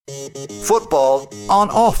Football on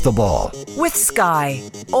Off the Ball. With Sky.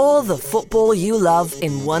 All the football you love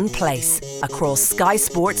in one place. Across Sky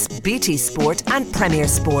Sports, BT Sport and Premier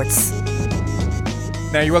Sports.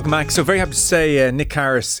 Now, you're welcome back. So very happy to say Nick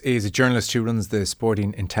Harris is a journalist who runs the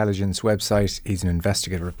Sporting Intelligence website. He's an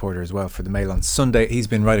investigative reporter as well for the Mail on Sunday. He's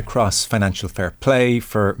been right across financial fair play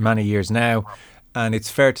for many years now. And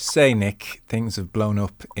it's fair to say, Nick, things have blown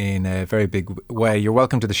up in a very big way. You're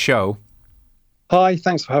welcome to the show. Hi,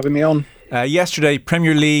 thanks for having me on. Yesterday,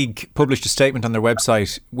 Premier League published a statement on their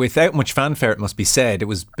website without much fanfare, it must be said. It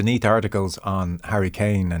was beneath articles on Harry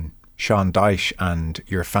Kane and Sean Dyche and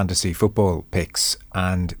your fantasy football picks.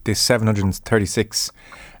 And this 736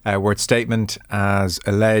 word statement has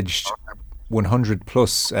alleged 100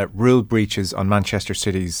 plus rule breaches on Manchester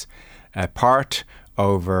City's part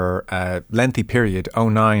over a lengthy period,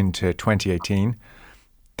 2009 to 2018.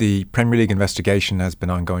 The Premier League investigation has been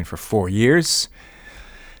ongoing for 4 years.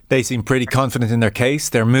 They seem pretty confident in their case.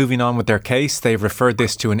 They're moving on with their case. They've referred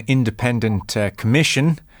this to an independent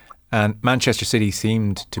commission, and Manchester City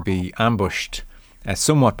seemed to be ambushed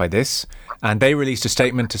somewhat by this. And they released a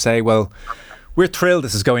statement to say, well, we're thrilled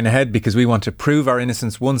this is going ahead because we want to prove our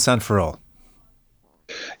innocence once and for all.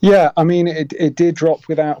 Yeah, I mean, it did drop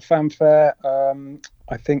without fanfare.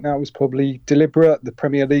 I think that was probably deliberate. The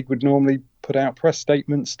Premier League would normally put out press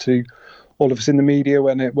statements to all of us in the media,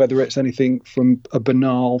 whether it's anything from a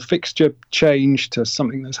banal fixture change to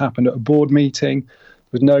something that's happened at a board meeting.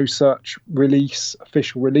 There was no such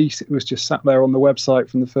official release. It was just sat there on the website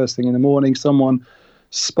from the first thing in the morning. Someone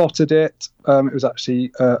spotted it. It was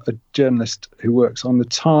actually a journalist who works on The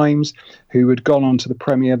Times who had gone onto the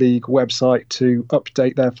Premier League website to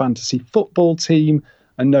update their fantasy football team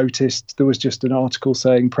and noticed there was just an article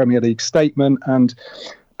saying Premier League statement, and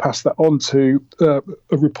passed that on to a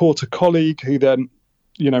reporter colleague who then,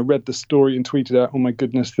 read the story and tweeted out, "Oh my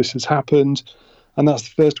goodness, this has happened." And that's the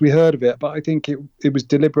first we heard of it. But I think it was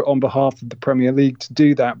deliberate on behalf of the Premier League to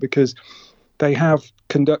do that, because they have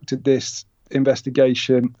conducted this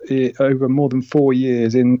investigation over more than 4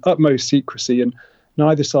 years in utmost secrecy, and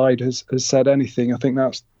neither side has said anything. I think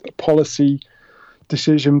that's a policy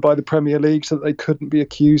decision by the Premier League so that they couldn't be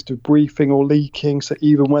accused of briefing or leaking. So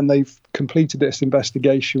even when they've completed this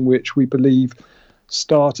investigation, which we believe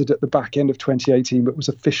started at the back end of 2018 but was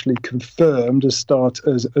officially confirmed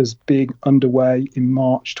as being underway in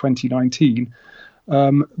March 2019,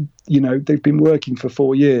 they've been working for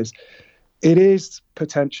 4 years. It is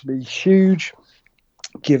potentially huge,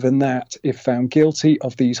 given that if found guilty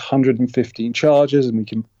of these 115 charges, and we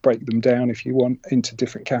can break them down if you want into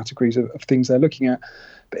different categories of things they're looking at,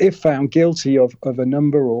 but if found guilty of a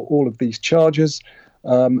number or all of these charges,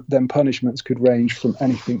 then punishments could range from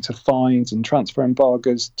anything to fines and transfer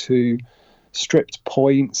embargoes to stripped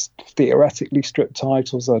points, theoretically stripped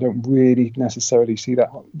titles. I don't really necessarily see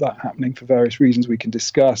that happening for various reasons we can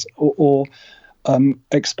discuss, or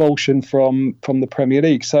expulsion from the Premier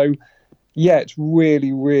League. So yeah, it's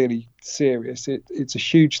really, really serious. It's a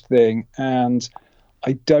huge thing, and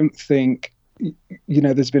I don't think,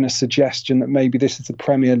 there's been a suggestion that maybe this is the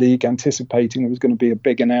Premier League anticipating there was going to be a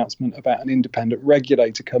big announcement about an independent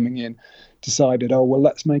regulator coming in, decided, oh, well,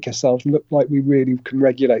 let's make ourselves look like we really can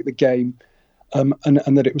regulate the game,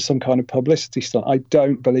 and that it was some kind of publicity stunt. I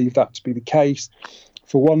don't believe that to be the case.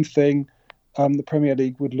 For one thing, the Premier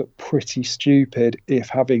League would look pretty stupid if,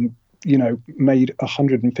 having made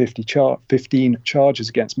 15 charges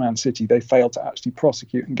against Man City, they failed to actually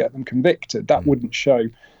prosecute and get them convicted. That wouldn't show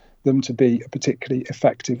them to be a particularly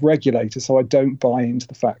effective regulator. So I don't buy into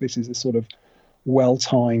the fact this is a sort of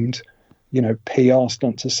well-timed, PR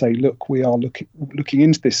stunt to say, look, we are looking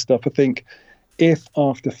into this stuff. I think if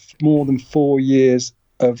after more than 4 years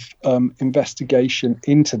of investigation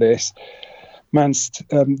into this,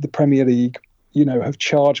 the Premier League, have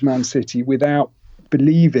charged Man City without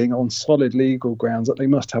believing on solid legal grounds that they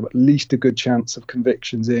must have at least a good chance of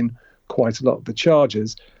convictions in quite a lot of the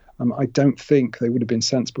charges, I don't think they would have been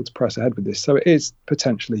sensible to press ahead with this. So it is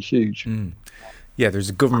potentially huge. Yeah, there's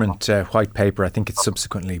a government white paper. I think it's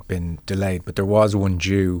subsequently been delayed, but there was one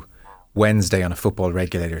due Wednesday on a football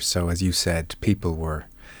regulator. So as you said, people were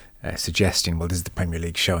suggesting, well, this is the Premier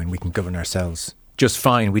League showing we can govern ourselves just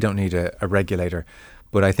fine. We don't need a regulator.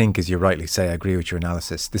 But I think, as you rightly say, I agree with your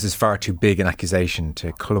analysis. This is far too big an accusation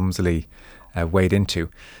to clumsily wade into.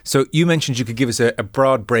 So you mentioned you could give us a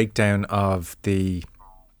broad breakdown of the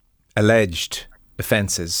alleged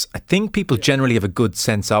offences. I think people generally have a good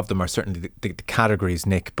sense of them, or certainly the categories,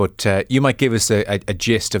 Nick, but you might give us a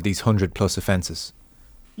gist of these 100 plus offences.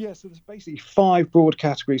 Yeah, so there's basically 5 broad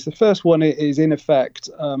categories. The first one is, in effect,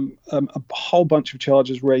 a whole bunch of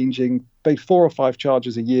charges ranging, 4 or 5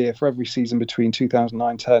 charges a year for every season between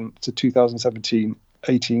 2009-10 to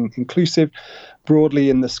 2017-18 inclusive, broadly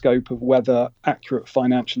in the scope of whether accurate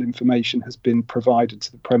financial information has been provided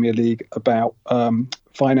to the Premier League about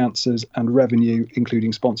finances and revenue,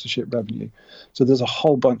 including sponsorship revenue. So there's a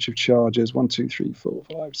whole bunch of charges, 1, 2, 3, 4,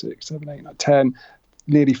 5, 6, 7, 8, 9, 10,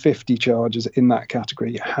 nearly 50 charges in that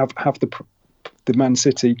category. Have the Man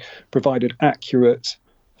City provided accurate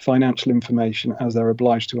financial information as they're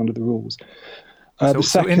obliged to under the rules?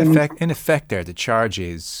 So in effect there, the charge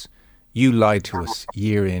is you lied to us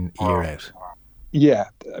year in, year out. Yeah,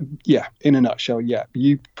 in a nutshell, yeah.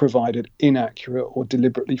 You provided inaccurate or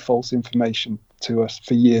deliberately false information to us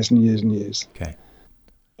for years and years and years. Okay.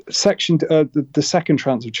 The second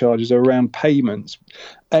tranche of charges are around payments,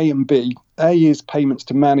 A and B. A is payments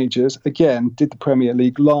to managers. Again, did the Premier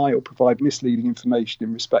League lie or provide misleading information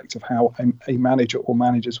in respect of how a manager or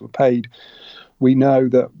managers were paid? We know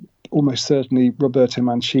that almost certainly Roberto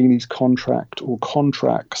Mancini's contract or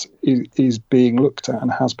contracts is being looked at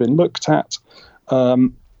and has been looked at.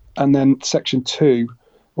 And then Section 2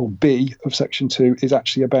 or B of Section 2 is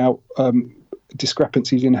actually about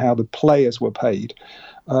discrepancies in how the players were paid.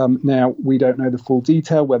 Now, we don't know the full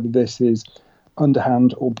detail, whether this is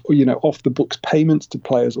underhand or off the books payments to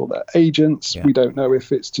players or their agents. Yeah. We don't know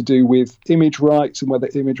if it's to do with image rights and whether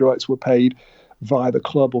image rights were paid via the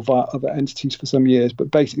club or via other entities for some years. But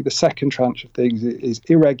basically, the second tranche of things is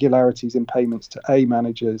irregularities in payments to A,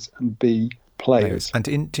 managers, and B, players. And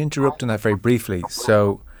to interrupt on that very briefly,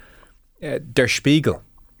 so Der Spiegel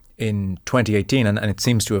in 2018, and it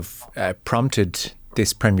seems to have prompted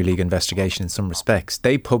this Premier League investigation in some respects,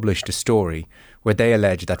 they published a story where they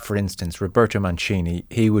alleged that, for instance, Roberto Mancini,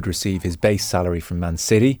 he would receive his base salary from Man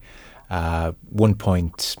City,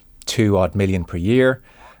 1.2 odd million per year,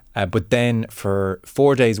 but then for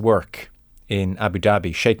 4 days' work in Abu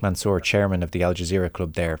Dhabi, Sheikh Mansour, chairman of the Al Jazeera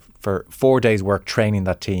club there, for 4 days' work training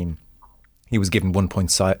that team, he was given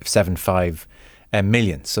 1.75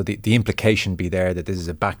 million. So the implication be there that this is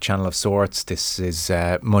a back channel of sorts. This is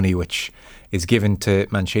money which is given to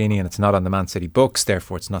Mancini and it's not on the Man City books,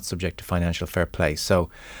 therefore it's not subject to financial fair play. So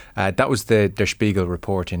that was the Der Spiegel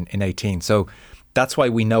report in 18. So that's why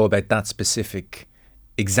we know about that specific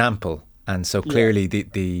example. And so clearly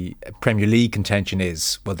the Premier League contention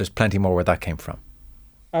is, well, there's plenty more where that came from.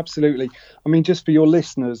 Absolutely. I mean, just for your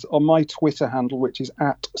listeners, on my Twitter handle, which is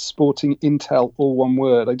 @SportingIntel, all one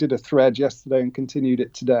word, I did a thread yesterday and continued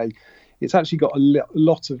it today. It's actually got a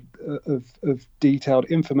lot of detailed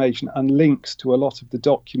information and links to a lot of the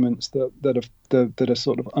documents that are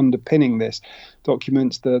sort of underpinning this.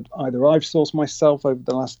 Documents that either I've sourced myself over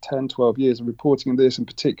the last 10, 12 years of reporting on this, and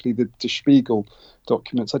particularly the Der Spiegel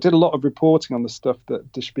documents. I did a lot of reporting on the stuff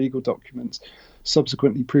that Der Spiegel documents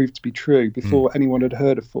subsequently proved to be true before anyone had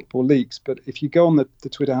heard of Football Leaks. But if you go on the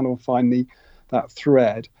Twitter handle and find that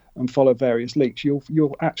thread and follow various links,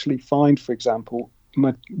 you'll actually find, for example,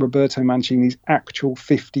 Roberto Mancini's actual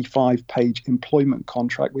 55-page employment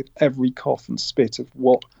contract with every cough and spit of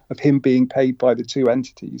him being paid by the two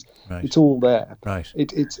entities. Right. It's all there. Right.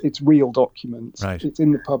 It's real documents. Right. It's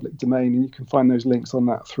in the public domain, and you can find those links on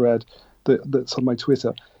that thread that's on my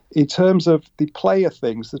Twitter. In terms of the player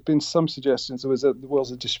things, there's been some suggestions. There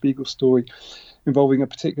was a Der Spiegel story involving a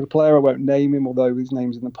particular player. I won't name him, although his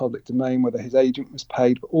name's in the public domain, whether his agent was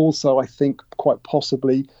paid. But also, I think quite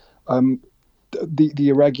possibly the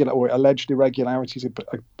irregular or alleged irregularities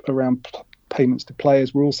around payments to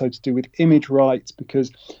players were also to do with image rights,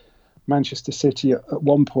 because Manchester City at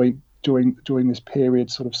one point during this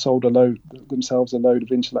period sort of sold themselves a load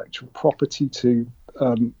of intellectual property to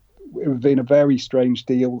in a very strange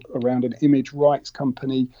deal around an image rights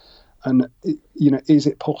company. And is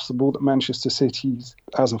it possible that Manchester City,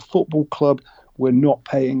 as a football club, were not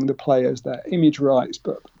paying the players their image rights,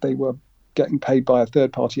 but they were getting paid by a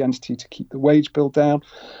third-party entity to keep the wage bill down?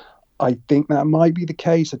 I think that might be the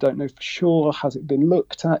case. I don't know for sure. Has it been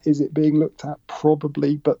looked at? Is it being looked at?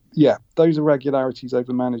 Probably. But yeah, those irregularities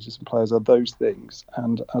over managers and players are those things.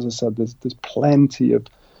 And as I said, there's plenty of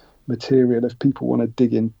material if people want to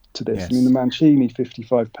dig into this. Yes. I mean, the Mancini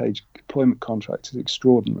 55-page employment contract is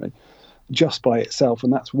extraordinary just by itself,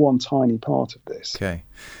 and that's one tiny part of this. Okay.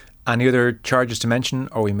 Any other charges to mention,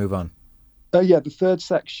 or we move on? The third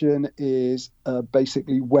section is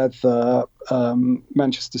basically whether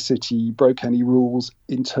Manchester City broke any rules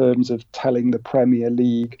in terms of telling the Premier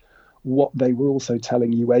League what they were also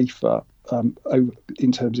telling UEFA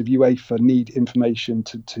in terms of UEFA need information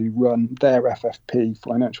to run their FFP,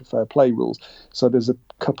 financial fair play rules. So there's a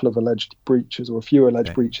couple of alleged breaches, or a few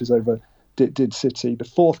alleged breaches over did City. The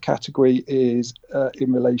fourth category is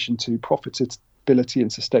in relation to profitability and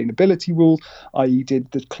sustainability rules, i.e. did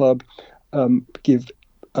the club give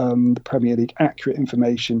the Premier League accurate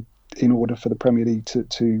information in order for the Premier League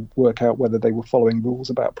to work out whether they were following rules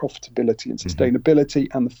about profitability and sustainability.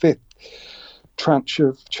 And the fifth tranche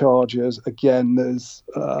of charges, again, there's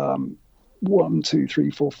 1, 2, 3,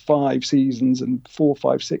 4, 5 seasons and 4,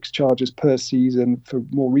 5, 6 charges per season for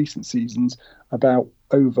more recent seasons about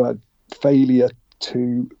over failure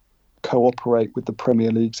to cooperate with the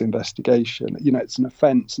Premier League's investigation. It's an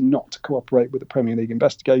offence not to cooperate with the Premier League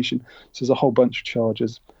investigation. So there's a whole bunch of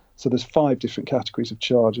charges. So there's 5 different categories of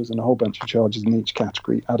charges and a whole bunch of charges in each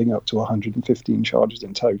category, adding up to 115 charges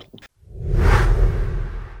in total.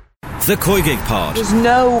 The Koigig Pod. There's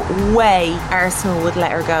no way Arsenal would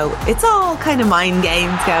let her go. It's all kind of mind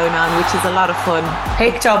games going on, which is a lot of fun.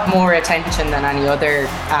 Picked up more attention than any other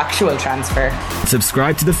actual transfer.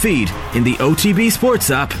 Subscribe to the feed in the OTB Sports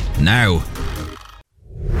app now.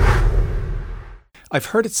 I've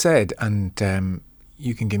heard it said, and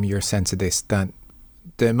you can give me your sense of this, that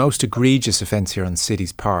the most egregious offence here on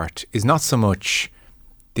City's part is not so much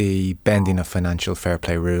the bending of financial fair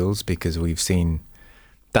play rules, because we've seen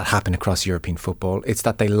that happen across European football. It's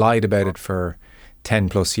that they lied about it for 10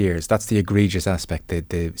 plus years. That's the egregious aspect,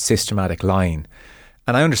 the systematic lying.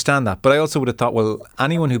 And I understand that, but I also would have thought, well,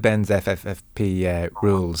 anyone who bends FFP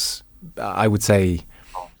rules, I would say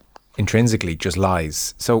intrinsically just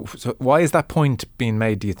lies. So why is that point being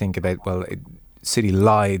made, do you think, about, well, City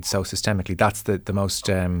lied so systemically? That's the most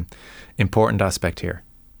important aspect here.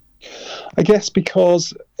 I guess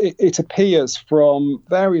because it appears from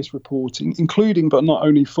various reporting, including but not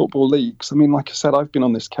only football leagues. I mean, like I said, I've been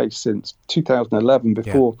on this case since 2011,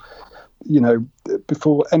 before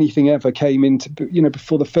before anything ever came into,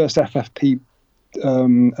 before the first FFP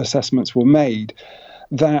assessments were made,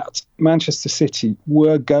 that Manchester City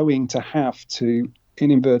were going to have to,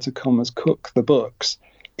 in inverted commas, cook the books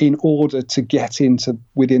in order to get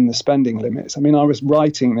within the spending limits. I mean, I was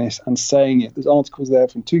writing this and saying it. There's articles there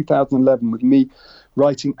from 2011 with me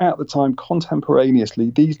writing at the time contemporaneously.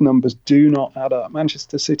 These numbers do not add up.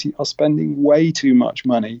 Manchester City are spending way too much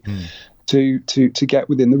money to get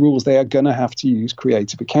within the rules. They are going to have to use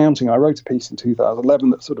creative accounting. I wrote a piece in 2011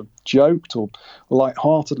 that sort of joked or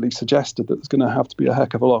lightheartedly suggested that there's going to have to be a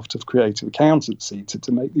heck of a lot of creative accountancy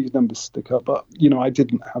to make these numbers stick up. But, I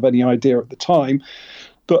didn't have any idea at the time.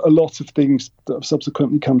 But a lot of things that have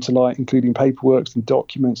subsequently come to light, including paperwork and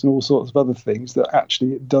documents and all sorts of other things, that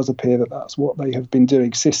actually it does appear that that's what they have been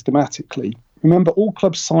doing systematically. Remember, all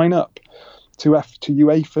clubs sign up to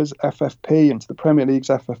UEFA's FFP and to the Premier League's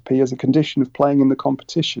FFP as a condition of playing in the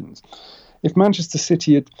competitions. If Manchester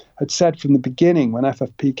City had said from the beginning, when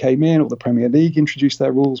FFP came in or the Premier League introduced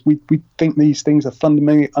their rules, we think these things are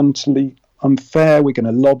fundamentally unfair, we're going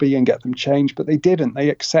to lobby and get them changed, but they didn't. They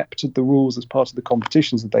accepted the rules as part of the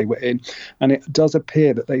competitions that they were in, and it does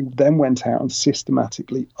appear that they then went out and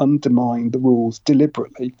systematically undermined the rules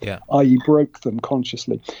deliberately, i.e. broke them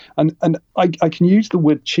consciously. And I can use the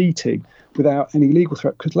word cheating without any legal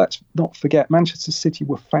threat, because let's not forget, Manchester City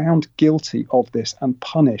were found guilty of this and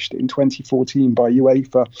punished in 2014 by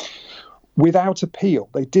UEFA without appeal.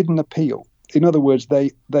 They didn't appeal. In other words, they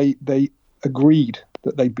agreed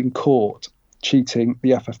that they'd been caught cheating the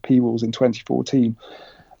FFP rules in 2014.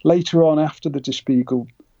 Later on, after the Der Spiegel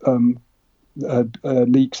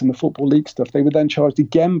leaks and the Football League stuff, they were then charged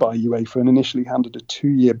again by UEFA and initially handed a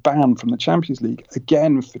 2-year ban from the Champions League,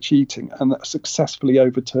 again for cheating, and that successfully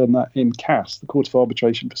overturned that in CAS, the Court of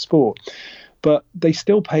Arbitration for Sport. But they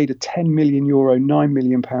still paid a €10 million, £9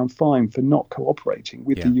 million fine for not cooperating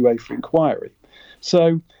with the UEFA inquiry.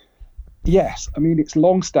 So, yes, I mean, it's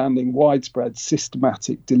long-standing, widespread,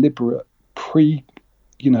 systematic, deliberate, prearranged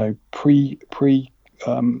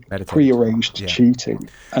cheating,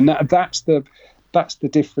 and that's the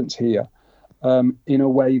difference here. In a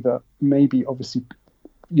way that maybe, obviously,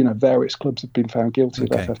 various clubs have been found guilty of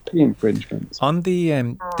FFP infringements. On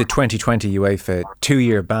the 2020 UEFA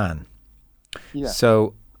 2-year ban. Yeah.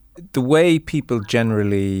 So the way people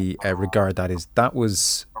generally regard that is that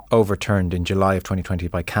was overturned in July of 2020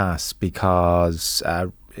 by CAS because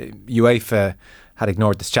UEFA had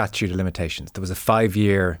ignored the statute of limitations. There was a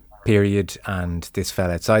 5-year period and this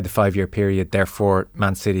fell outside the 5-year period. Therefore,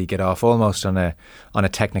 Man City get off almost on a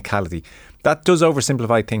technicality. That does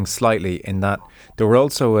oversimplify things slightly in that there were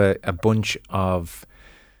also a bunch of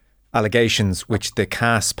allegations which the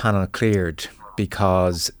CAS panel cleared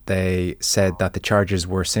because they said that the charges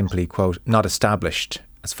were simply, quote, not established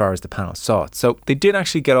as far as the panel saw it. So they did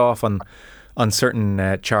actually get off on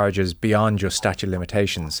certain charges beyond just statute of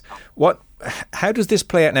limitations. How does this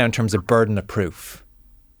play out now in terms of burden of proof?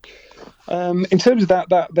 In terms of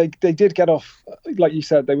that they did get off, like you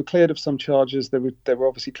said, they were cleared of some charges. They were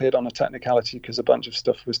obviously cleared on a technicality because a bunch of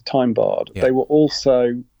stuff was time barred. Yeah. They were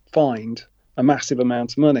also fined a massive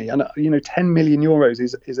amount of money, and 10 million euros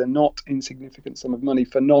is a not insignificant sum of money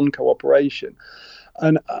for non-cooperation.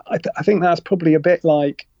 And I think that's probably a bit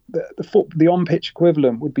like the on-pitch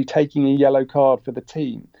equivalent would be taking a yellow card for the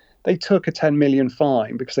team. They took a 10 million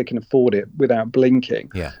fine because they can afford it without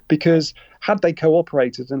blinking. Yeah. Because had they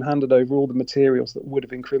cooperated and handed over all the materials that would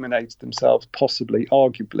have incriminated themselves, possibly,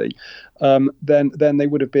 arguably, then they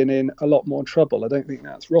would have been in a lot more trouble. I don't think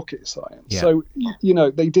that's rocket science. Yeah. So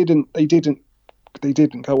they didn't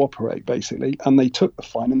cooperate basically, and they took the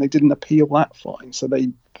fine and they didn't appeal that fine. So they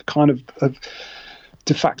kind of have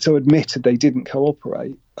de facto admitted they didn't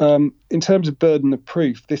cooperate. In terms of burden of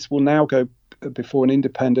proof, this will now go before an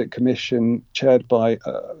independent commission chaired by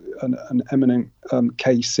an eminent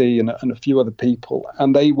KC and a few other people,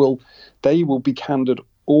 and they will be handed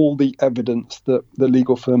all the evidence that the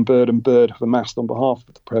legal firm Bird & Bird have amassed on behalf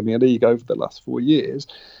of the Premier League over the last 4 years,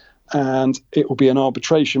 and it will be an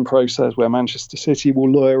arbitration process where Manchester City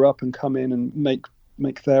will lawyer up and come in and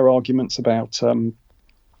make their arguments about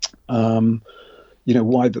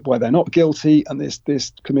why they're not guilty, and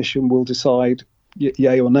this commission will decide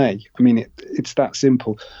yay or nay. I mean, it's that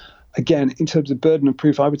simple. Again, in terms of burden of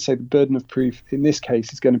proof, I would say the burden of proof in this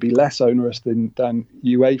case is going to be less onerous than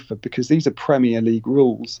UEFA, because these are Premier League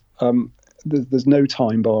rules. There's no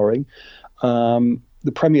time barring.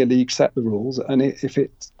 The Premier League set the rules, and if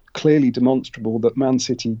it's clearly demonstrable that Man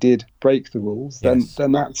City did break the rules, then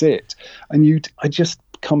that's it. And I just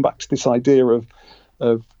come back to this idea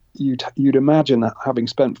of you'd imagine that having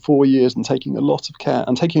spent 4 years and taking a lot of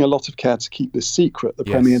care to keep this secret, the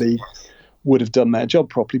Premier League would have done their job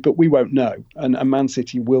properly, but we won't know. And Man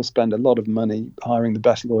City will spend a lot of money hiring the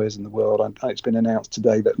best lawyers in the world. It's been announced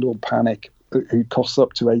today that Lord Panic, who costs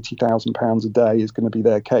up to £80,000 a day, is going to be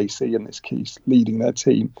their KC in this case, leading their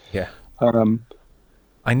team. Yeah.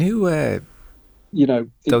 I knew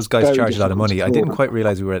those guys charge a lot of money. I didn't quite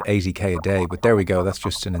realise we were at 80k a day, but there we go. That's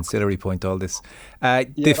just an ancillary point to all this.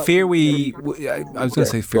 The fear we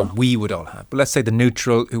would all have, but let's say the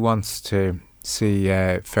neutral who wants to see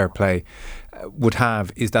fair play would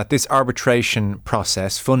have, is that this arbitration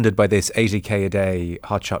process funded by this 80k a day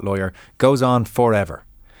hotshot lawyer goes on forever.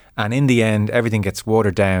 And in the end, everything gets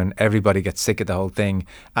watered down. Everybody gets sick of the whole thing.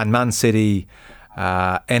 And Man City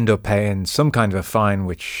end up paying some kind of a fine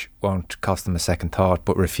which won't cost them a second thought,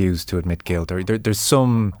 but refuse to admit guilt. Or there's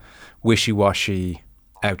some wishy-washy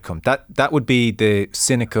outcome. That would be the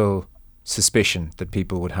cynical suspicion that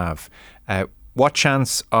people would have. What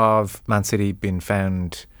chance of Man City being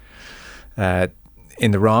found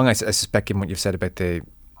in the wrong? I suspect, given what you've said about the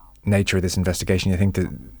nature of this investigation, you think that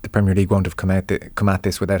the Premier League won't have come at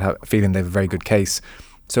this without feeling they have a very good case.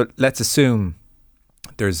 So let's assume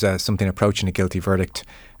there's something approaching a guilty verdict.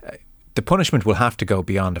 The punishment will have to go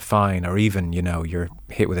beyond a fine, or even, you're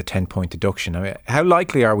hit with a 10-point deduction. I mean, how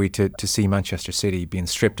likely are we to see Manchester City being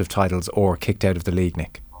stripped of titles or kicked out of the league,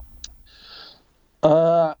 Nick?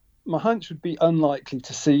 My hunch would be unlikely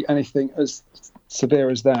to see anything as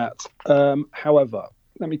severe as that. However,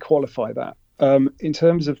 let me qualify that. In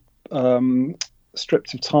terms of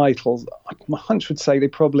stripped of titles, my hunch would say they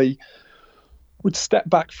probably would step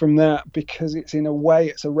back from that, because it's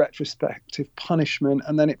a retrospective punishment,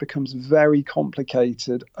 and then it becomes very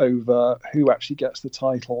complicated over who actually gets the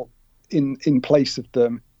title in place of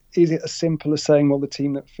them. Is it as simple as saying, well, the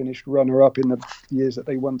team that finished runner-up in the years that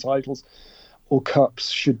they won titles or cups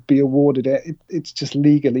should be awarded it? It's just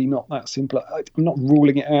legally not that simple. I'm not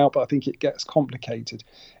ruling it out, but I think it gets complicated.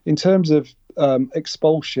 In terms of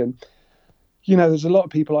expulsion, there's a lot of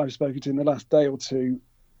people I've spoken to in the last day or two,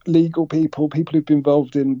 legal people who've been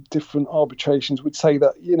involved in different arbitrations, would say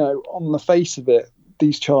that, on the face of it,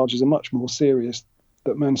 these charges are much more serious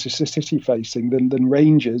that Manchester City facing than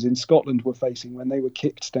Rangers in Scotland were facing when they were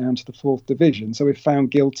kicked down to the 4th division. So if found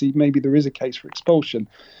guilty, maybe there is a case for expulsion.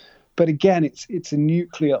 But again, it's a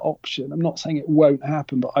nuclear option. I'm not saying it won't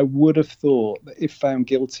happen, but I would have thought that if found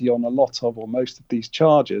guilty on a lot of or most of these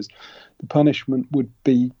charges, the punishment would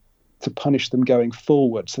be to punish them going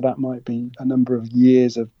forward. So that might be a number of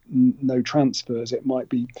years of no transfers. It might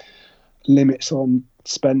be limits on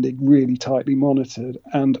spending really tightly monitored.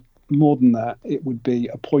 And more than that, it would be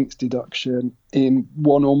a points deduction in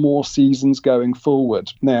one or more seasons going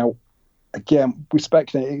forward. Now, again, we're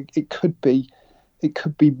speculating. It could be it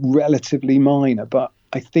could be relatively minor, but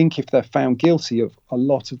I think if they're found guilty of a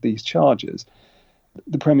lot of these charges,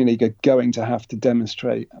 the Premier League are going to have to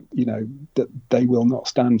demonstrate, that they will not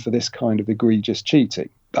stand for this kind of egregious cheating.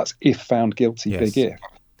 That's if found guilty, yes. Big if.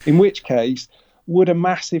 In which case, would a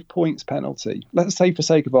massive points penalty, let's say for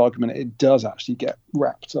sake of argument, it does actually get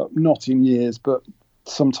wrapped up, not in years, but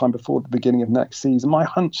sometime before the beginning of next season. My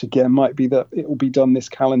hunch again might be that it will be done this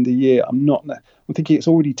calendar year. I'm thinking it's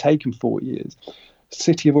already taken 4 years.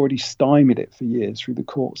 City have already stymied it for years through the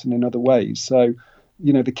courts and in other ways. So,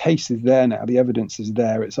 the case is there now. The evidence is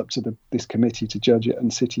there. It's up to this committee to judge it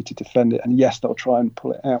and City to defend it. And yes, they'll try and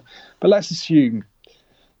pull it out. But let's assume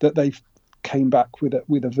that they've came back with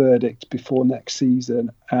a verdict before next season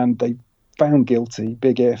and they found guilty,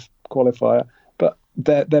 big if, qualifier. But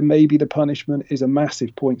there maybe the punishment is a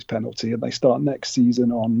massive points penalty and they start next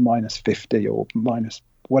season on -50 or minus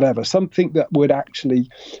whatever, something that would actually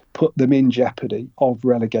put them in jeopardy of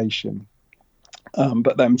relegation.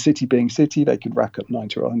 But then City being City, they could rack up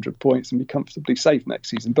 90 or 100 points and be comfortably safe next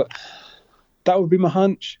season. But that would be my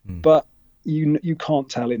hunch. But you can't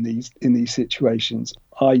tell in these situations.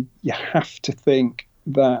 You have to think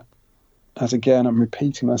that, as again, I'm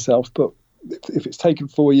repeating myself, but if it's taken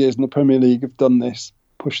 4 years and the Premier League have done this,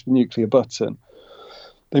 push the nuclear button,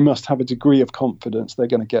 they must have a degree of confidence they're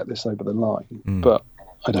going to get this over the line. But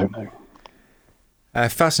I don't know.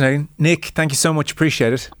 Fascinating. Nick, thank you so much.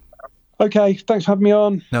 Appreciate it. Okay, thanks for having me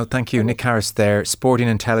on. No, thank you. Nick Harris there. Sporting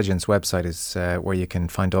Intelligence website is where you can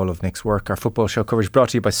find all of Nick's work. Our football show coverage brought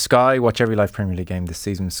to you by Sky. Watch every live Premier League game this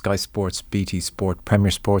season. Sky Sports, BT Sport,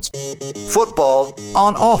 Premier Sports. Football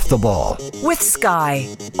on Off the Ball. With Sky,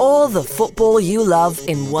 all the football you love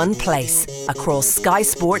in one place. Across Sky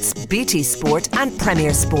Sports, BT Sport and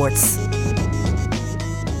Premier Sports.